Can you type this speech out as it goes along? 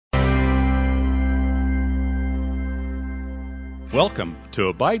Welcome to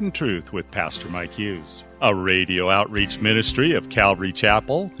Abide in Truth with Pastor Mike Hughes, a radio outreach ministry of Calvary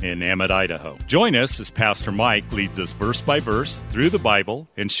Chapel in Emmett, Idaho. Join us as Pastor Mike leads us verse by verse through the Bible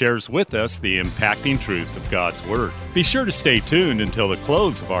and shares with us the impacting truth of God's Word. Be sure to stay tuned until the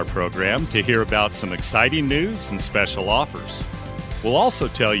close of our program to hear about some exciting news and special offers. We'll also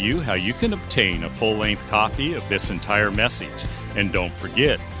tell you how you can obtain a full-length copy of this entire message. And don't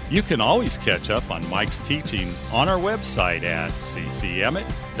forget, you can always catch up on Mike's teaching on our website at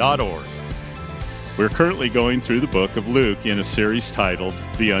ccemmett.org. We're currently going through the book of Luke in a series titled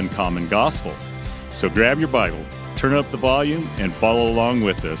The Uncommon Gospel. So grab your Bible, turn up the volume, and follow along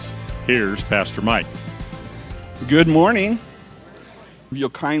with us. Here's Pastor Mike. Good morning. If you'll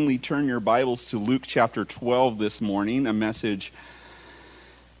kindly turn your Bibles to Luke chapter 12 this morning, a message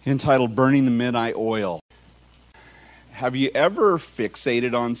entitled Burning the Midnight Oil. Have you ever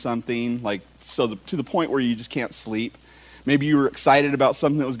fixated on something to the point where you just can't sleep? Maybe you were excited about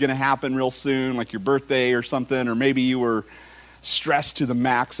something that was going to happen real soon, like your birthday or something, or maybe you were stressed to the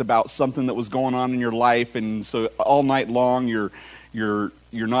max about something that was going on in your life, and so all night long you're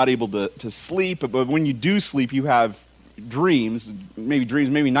not able to sleep. But when you do sleep, you have dreams,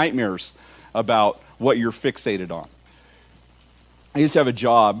 maybe nightmares about what you're fixated on. I used to have a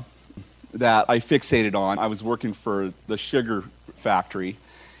job that I fixated on. I was working for the sugar factory.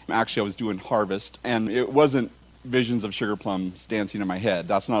 Actually, I was doing harvest, and it wasn't visions of sugar plums dancing in my head.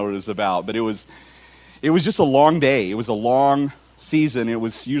 That's not what it was about. But it was just a long day. It was a long season. It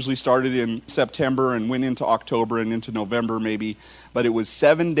was usually started in September and went into October and into November maybe. But it was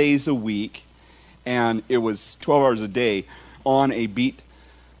 7 days a week, and it was 12 hours a day on a beet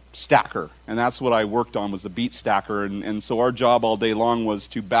stacker, and that's what I worked on, was the beet stacker. And so our job all day long was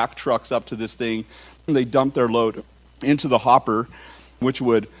to back trucks up to this thing. They dumped their load into the hopper, which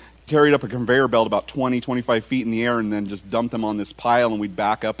would carry it up a conveyor belt about 20-25 feet in the air, and then just dump them on this pile, and we'd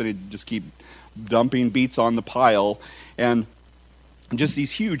back up and it'd just keep dumping beets on the pile, and just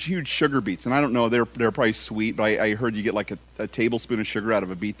these huge sugar beets. And I don't know, they're probably sweet, but I heard you get like a tablespoon of sugar out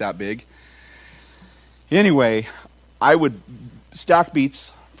of a beet that big. Anyway, I would stack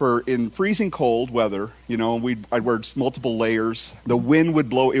beets in freezing cold weather. I'd wear multiple layers. The wind would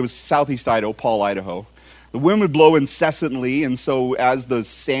blow. It was southeast Idaho, Paul, Idaho. The wind would blow incessantly, and so as the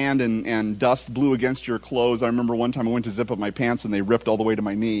sand and dust blew against your clothes, I remember one time I went to zip up my pants and they ripped all the way to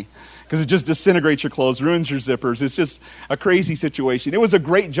my knee, because it just disintegrates your clothes, ruins your zippers. It's just a crazy situation. It was a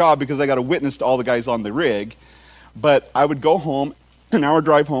great job because I got a witness to all the guys on the rig, but I would go home, an hour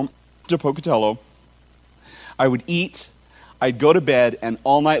drive home to Pocatello. I would eat, I'd go to bed, and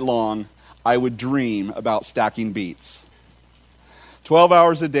all night long, I would dream about stacking beets. 12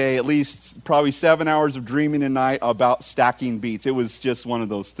 hours a day, at least probably 7 hours of dreaming a night about stacking beets. It was just one of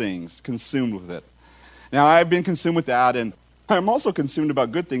those things, consumed with it. Now, I've been consumed with that, and I'm also consumed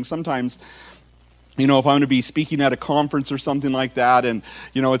about good things. Sometimes, if I'm going to be speaking at a conference or something like that, and,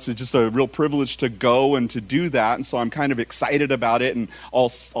 it's just a real privilege to go and to do that, and so I'm kind of excited about it, and I'll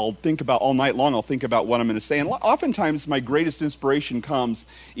think about all night long, I'll think about what I'm going to say. And oftentimes, my greatest inspiration comes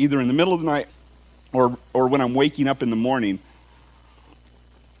either in the middle of the night or when I'm waking up in the morning.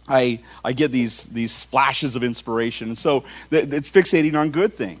 I get these flashes of inspiration, and so it's fixating on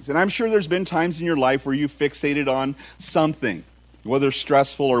good things. And I'm sure there's been times in your life where you fixated on something, whether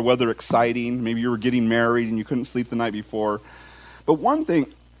stressful or whether exciting. Maybe you were getting married and you couldn't sleep the night before. But one thing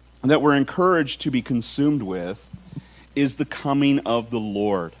that we're encouraged to be consumed with is the coming of the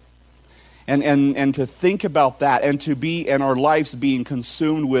Lord. And to think about that, and our lives being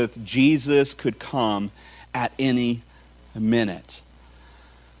consumed with Jesus could come at any minute.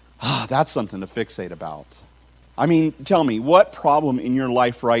 That's something to fixate about. I mean, tell me, what problem in your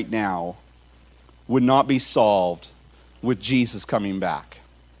life right now would not be solved with Jesus coming back?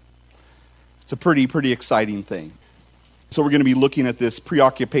 It's a pretty exciting thing. So we're going to be looking at this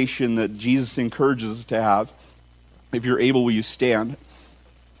preoccupation that Jesus encourages us to have. If you're able, will you stand?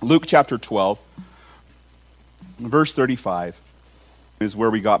 Luke chapter 12, verse 35 is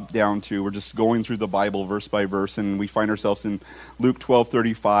where we got down to. We're just going through the Bible verse by verse, and we find ourselves in Luke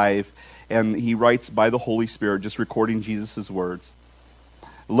 12:35, and he writes by the Holy Spirit, just recording Jesus' words.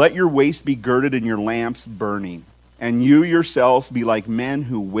 Let your waist be girded and your lamps burning, and you yourselves be like men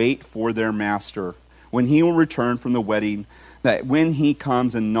who wait for their master, when he will return from the wedding, that when he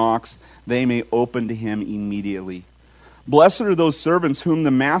comes and knocks, they may open to him immediately. Blessed are those servants whom the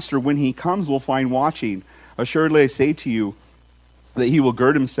master, when he comes, will find watching. Assuredly I say to you, that he will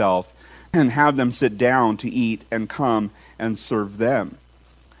gird himself and have them sit down to eat and come and serve them.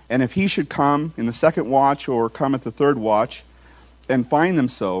 And if he should come in the second watch or come at the third watch and find them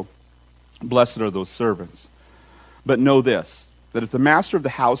so, blessed are those servants. But know this, that if the master of the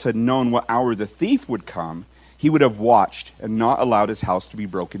house had known what hour the thief would come, he would have watched and not allowed his house to be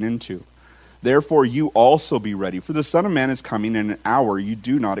broken into. Therefore you also be ready, for the Son of Man is coming in an hour you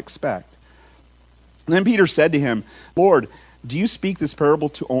do not expect." And then Peter said to him, "Lord, do you speak this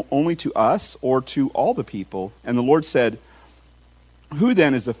parable only to us or to all the people?" And the Lord said, "Who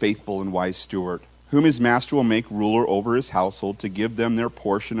then is a faithful and wise steward, whom his master will make ruler over his household to give them their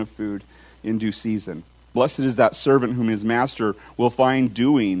portion of food in due season? Blessed is that servant whom his master will find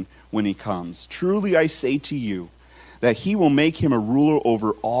doing when he comes. Truly I say to you, that he will make him a ruler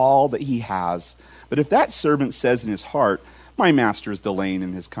over all that he has. But if that servant says in his heart, 'My master is delaying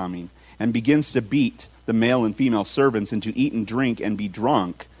in his coming,' and begins to beat the male and female servants, and to eat and drink and be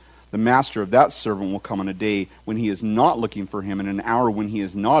drunk, the master of that servant will come on a day when he is not looking for him, and an hour when he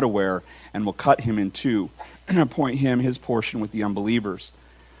is not aware, and will cut him in two, and appoint him his portion with the unbelievers.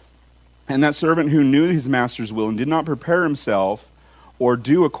 And that servant who knew his master's will and did not prepare himself or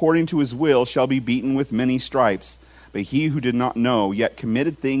do according to his will shall be beaten with many stripes. But he who did not know, yet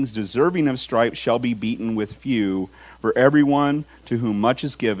committed things deserving of stripes, shall be beaten with few. For everyone to whom much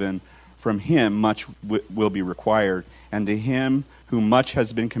is given, from him much will be required. And to him whom much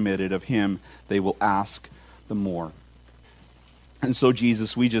has been committed, of him they will ask the more." And so,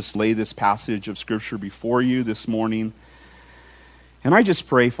 Jesus, we just lay this passage of Scripture before you this morning. And I just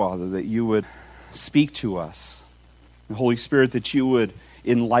pray, Father, that you would speak to us. The Holy Spirit, that you would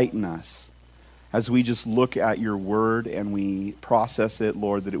enlighten us as we just look at your word and we process it,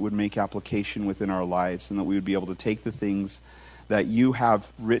 Lord, that it would make application within our lives, and that we would be able to take the things that you have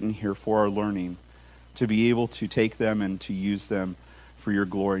written here for our learning, to be able to take them and to use them for your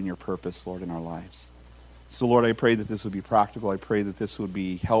glory and your purpose, Lord, in our lives. So, Lord, I pray that this would be practical. I pray that this would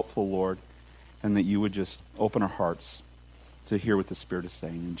be helpful, Lord, and that you would just open our hearts to hear what the Spirit is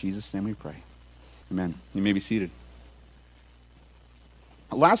saying. In Jesus' name we pray. Amen. You may be seated.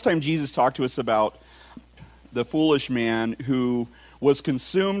 Last time Jesus talked to us about the foolish man who was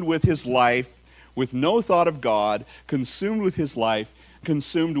consumed with his life, with no thought of God, consumed with his life,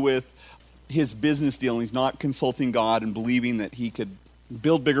 consumed with his business dealings, not consulting God and believing that he could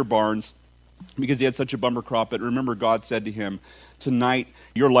build bigger barns because he had such a bumper crop. But remember, God said to him, "Tonight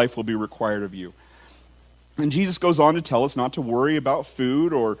your life will be required of you." And Jesus goes on to tell us not to worry about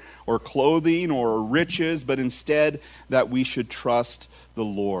food or clothing or riches, but instead that we should trust the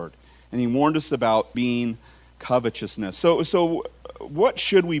Lord. And he warned us about being covetousness. So what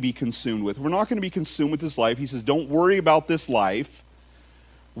should we be consumed with? We're not going to be consumed with this life. He says, don't worry about this life.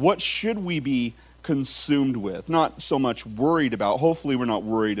 What should we be consumed with? Not so much worried about. Hopefully we're not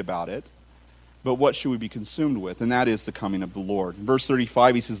worried about it. But what should we be consumed with? And that is the coming of the Lord. In verse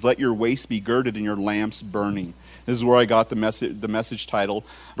 35, he says, "Let your waist be girded and your lamps burning." This is where I got the message title,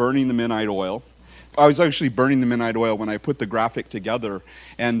 "Burning the Midnight Oil." I was actually burning the midnight oil when I put the graphic together.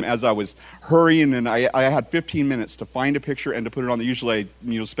 And as I was hurrying, and I had 15 minutes to find a picture and to put it on. Usually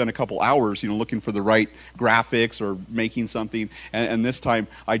I spend a couple hours looking for the right graphics or making something. And this time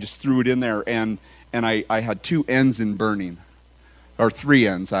I just threw it in there, and I had two N's in burning. Or three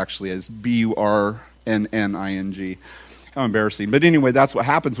N's, actually, as BURNNING. How embarrassing. But anyway, that's what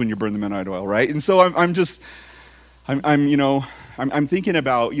happens when you burn the midnight oil, right? And so I'm thinking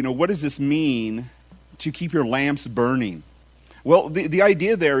about, what does this mean to keep your lamps burning? Well, the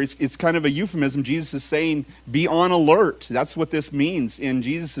idea there is, it's kind of a euphemism. Jesus is saying, be on alert. That's what this means in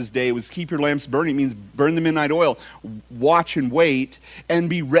Jesus' day. It was keep your lamps burning. It means burn the midnight oil, watch and wait, and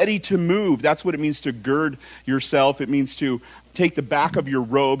be ready to move. That's what it means to gird yourself. It means to take the back of your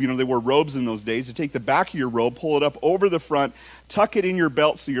robe. They wore robes in those days. To take the back of your robe, pull it up over the front, tuck it in your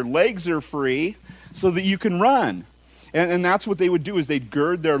belt so your legs are free so that you can run. And that's what they would do, is they'd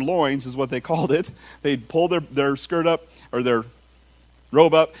gird their loins, is what they called it. They'd pull their skirt up, or their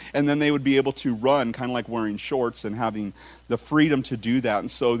robe up, and then they would be able to run, kind of like wearing shorts and having the freedom to do that.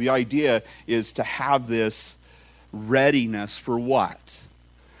 And so the idea is to have this readiness for what?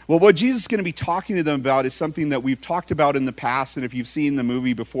 Well, what Jesus is going to be talking to them about is something that we've talked about in the past, and if you've seen the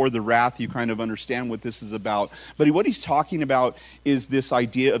movie Before the Wrath, you kind of understand what this is about. But what he's talking about is this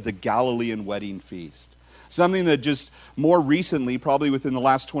idea of the Galilean wedding feast. Something that just more recently, probably within the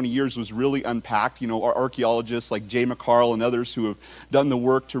last 20 years, was really unpacked. Our archaeologists like Jay McCarl and others who have done the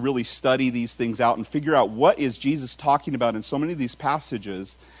work to really study these things out and figure out what is Jesus talking about in so many of these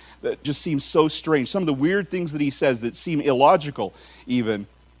passages that just seem so strange. Some of the weird things that he says that seem illogical even,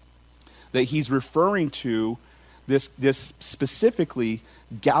 that he's referring to this specifically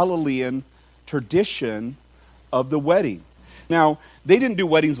Galilean tradition of the wedding. Now, they didn't do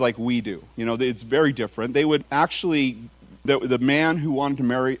weddings like we do. It's very different. They would actually, the man who wanted to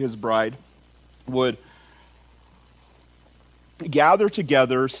marry his bride would gather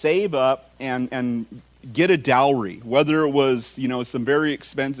together, save up, and get a dowry, whether it was, some very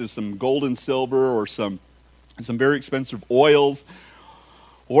expensive, some gold and silver, or some very expensive oils,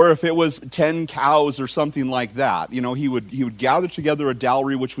 or if it was 10 cows or something like that. He would gather together a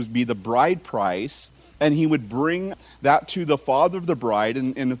dowry, which would be the bride price, and he would bring that to the father of the bride,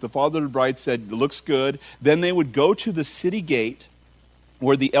 and if the father of the bride said, looks good, then they would go to the city gate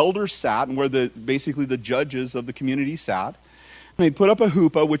where the elders sat and where basically the judges of the community sat. And they'd put up a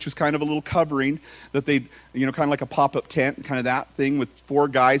huppah, which was kind of a little covering that they'd, kind of like a pop-up tent, kind of that thing with 4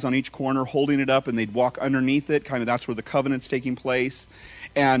 guys on each corner holding it up, and they'd walk underneath it, kind of that's where the covenant's taking place.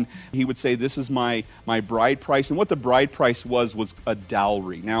 And he would say, this is my bride price. And what the bride price was a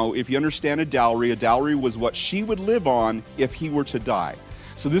dowry. Now, if you understand a dowry was what she would live on if he were to die.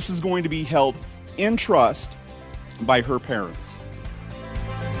 So this is going to be held in trust by her parents.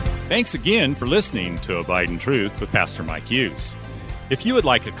 Thanks again for listening to Abide in Truth with Pastor Mike Hughes. If you would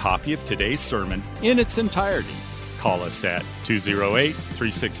like a copy of today's sermon in its entirety, call us at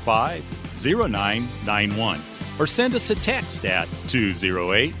 208-365-0991 or send us a text at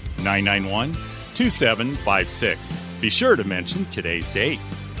 208-991-2756. Be sure to mention today's date.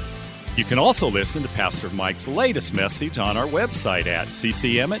 You can also listen to Pastor Mike's latest message on our website at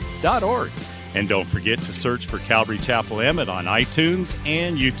ccemmett.org. And don't forget to search for Calvary Chapel Emmett on iTunes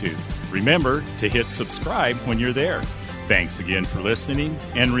and YouTube. Remember to hit subscribe when you're there. Thanks again for listening,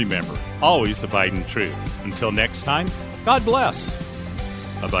 and remember, always abide in truth. Until next time, God bless.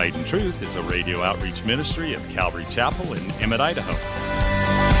 Abide in Truth is a radio outreach ministry of Calvary Chapel in Emmett, Idaho.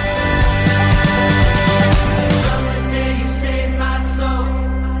 Someday you saved my soul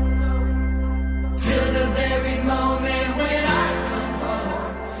till the very moment when I come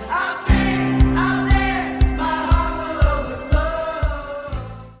home. I'll sing, I'll dance, my heart will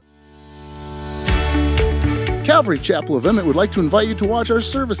overflow. Calvary Chapel of Emmett would like to invite you to watch our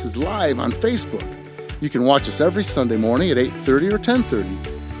services live on Facebook. You can watch us every Sunday morning at 8:30 or 10:30.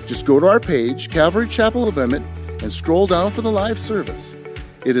 Just go to our page, Calvary Chapel of Emmett, and scroll down for the live service.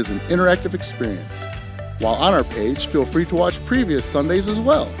 It is an interactive experience. While on our page, feel free to watch previous Sundays as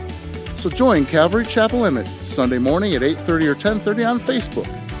well. So join Calvary Chapel Emmett Sunday morning at 8:30 or 10:30 on Facebook.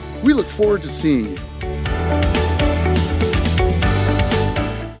 We look forward to seeing you.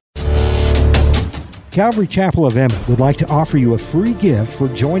 Calvary Chapel of Emmett would like to offer you a free gift for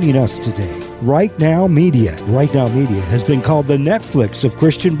joining us today. Right Now Media. Right Now Media has been called the Netflix of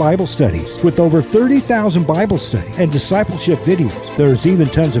Christian Bible studies. With over 30,000 Bible study and discipleship videos, there's even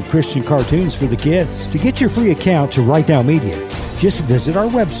tons of Christian cartoons for the kids. To get your free account to Right Now Media, just visit our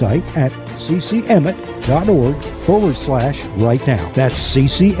website at ccemmett.org/right now. That's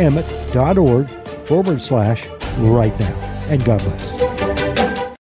ccemmett.org/right now. And God bless.